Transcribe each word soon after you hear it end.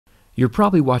You're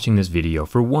probably watching this video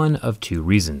for one of two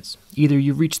reasons. Either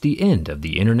you've reached the end of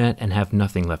the internet and have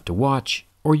nothing left to watch,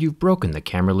 or you've broken the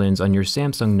camera lens on your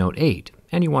Samsung Note 8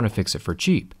 and you want to fix it for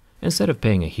cheap, instead of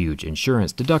paying a huge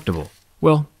insurance deductible.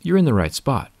 Well, you're in the right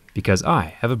spot, because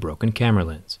I have a broken camera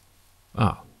lens.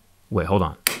 Oh, wait, hold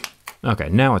on. Okay,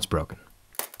 now it's broken.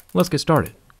 Let's get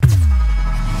started.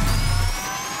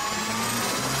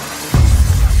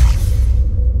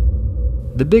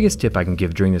 The biggest tip I can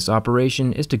give during this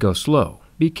operation is to go slow,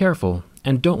 be careful,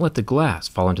 and don't let the glass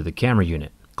fall into the camera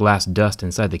unit. Glass dust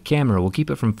inside the camera will keep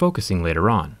it from focusing later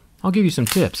on. I'll give you some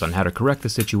tips on how to correct the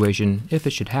situation if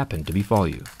it should happen to befall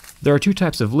you. There are two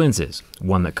types of lenses,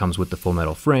 one that comes with the full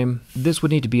metal frame. This would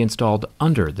need to be installed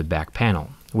under the back panel,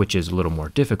 which is a little more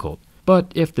difficult.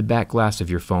 But if the back glass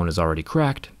of your phone is already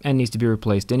cracked and needs to be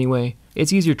replaced anyway,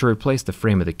 it's easier to replace the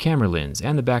frame of the camera lens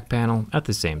and the back panel at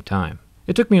the same time.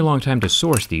 It took me a long time to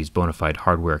source these bona fide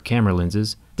hardware camera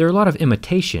lenses. There are a lot of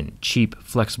imitation, cheap,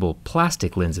 flexible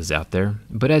plastic lenses out there,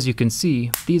 but as you can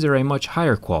see, these are a much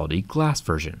higher quality glass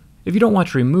version. If you don't want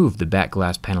to remove the back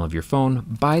glass panel of your phone,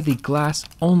 buy the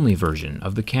glass-only version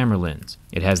of the camera lens.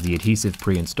 It has the adhesive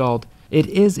pre-installed. It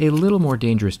is a little more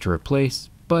dangerous to replace,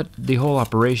 but the whole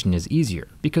operation is easier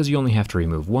because you only have to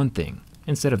remove one thing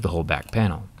instead of the whole back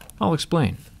panel. I'll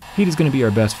explain. Heat is going to be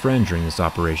our best friend during this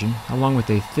operation, along with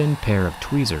a thin pair of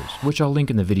tweezers, which I'll link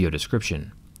in the video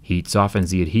description. Heat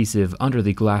softens the adhesive under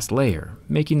the glass layer,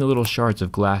 making the little shards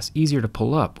of glass easier to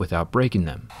pull up without breaking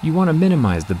them. You want to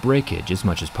minimize the breakage as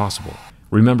much as possible.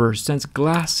 Remember, since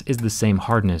glass is the same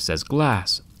hardness as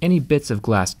glass, any bits of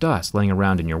glass dust laying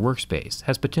around in your workspace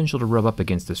has potential to rub up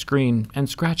against the screen and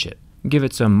scratch it. Give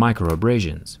it some micro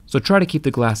abrasions, so try to keep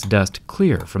the glass dust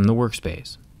clear from the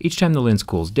workspace. Each time the lens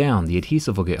cools down, the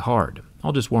adhesive will get hard.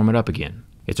 I'll just warm it up again.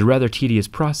 It's a rather tedious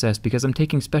process because I'm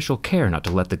taking special care not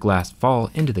to let the glass fall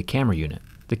into the camera unit.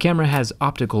 The camera has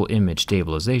optical image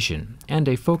stabilization and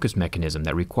a focus mechanism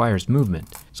that requires movement,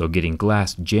 so getting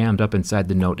glass jammed up inside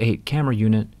the Note 8 camera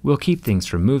unit will keep things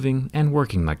from moving and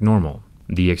working like normal.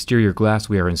 The exterior glass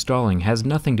we are installing has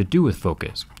nothing to do with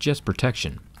focus, just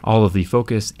protection. All of the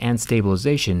focus and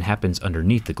stabilization happens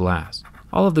underneath the glass.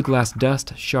 All of the glass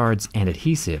dust, shards, and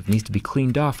adhesive needs to be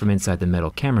cleaned off from inside the metal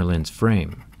camera lens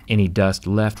frame. Any dust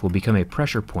left will become a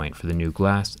pressure point for the new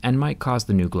glass and might cause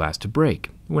the new glass to break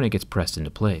when it gets pressed into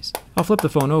place. I'll flip the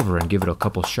phone over and give it a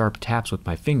couple sharp taps with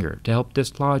my finger to help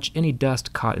dislodge any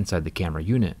dust caught inside the camera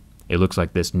unit. It looks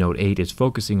like this Note 8 is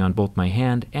focusing on both my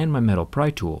hand and my metal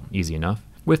pry tool, easy enough,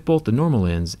 with both the normal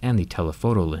lens and the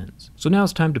telephoto lens. So now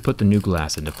it's time to put the new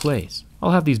glass into place.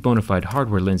 I'll have these bona fide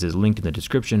hardware lenses linked in the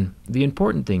description. The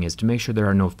important thing is to make sure there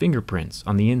are no fingerprints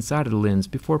on the inside of the lens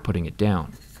before putting it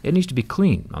down. It needs to be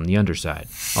clean on the underside.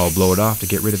 I'll blow it off to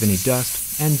get rid of any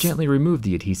dust and gently remove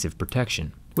the adhesive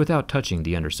protection without touching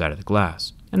the underside of the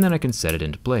glass, and then I can set it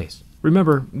into place.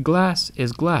 Remember, glass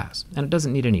is glass and it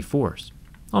doesn't need any force.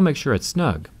 I'll make sure it's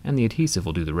snug and the adhesive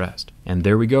will do the rest. And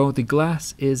there we go, the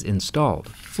glass is installed,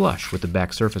 flush with the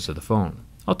back surface of the phone.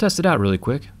 I'll test it out really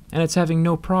quick, and it's having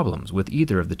no problems with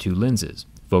either of the two lenses,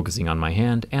 focusing on my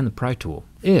hand and the pry tool.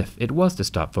 If it was to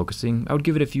stop focusing, I would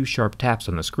give it a few sharp taps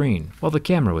on the screen while the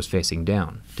camera was facing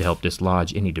down to help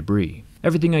dislodge any debris.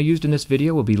 Everything I used in this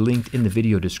video will be linked in the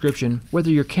video description,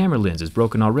 whether your camera lens is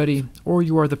broken already or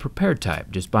you are the prepared type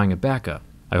just buying a backup.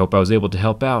 I hope I was able to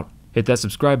help out. Hit that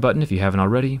subscribe button if you haven't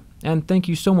already, and thank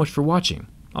you so much for watching.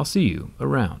 I'll see you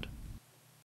around.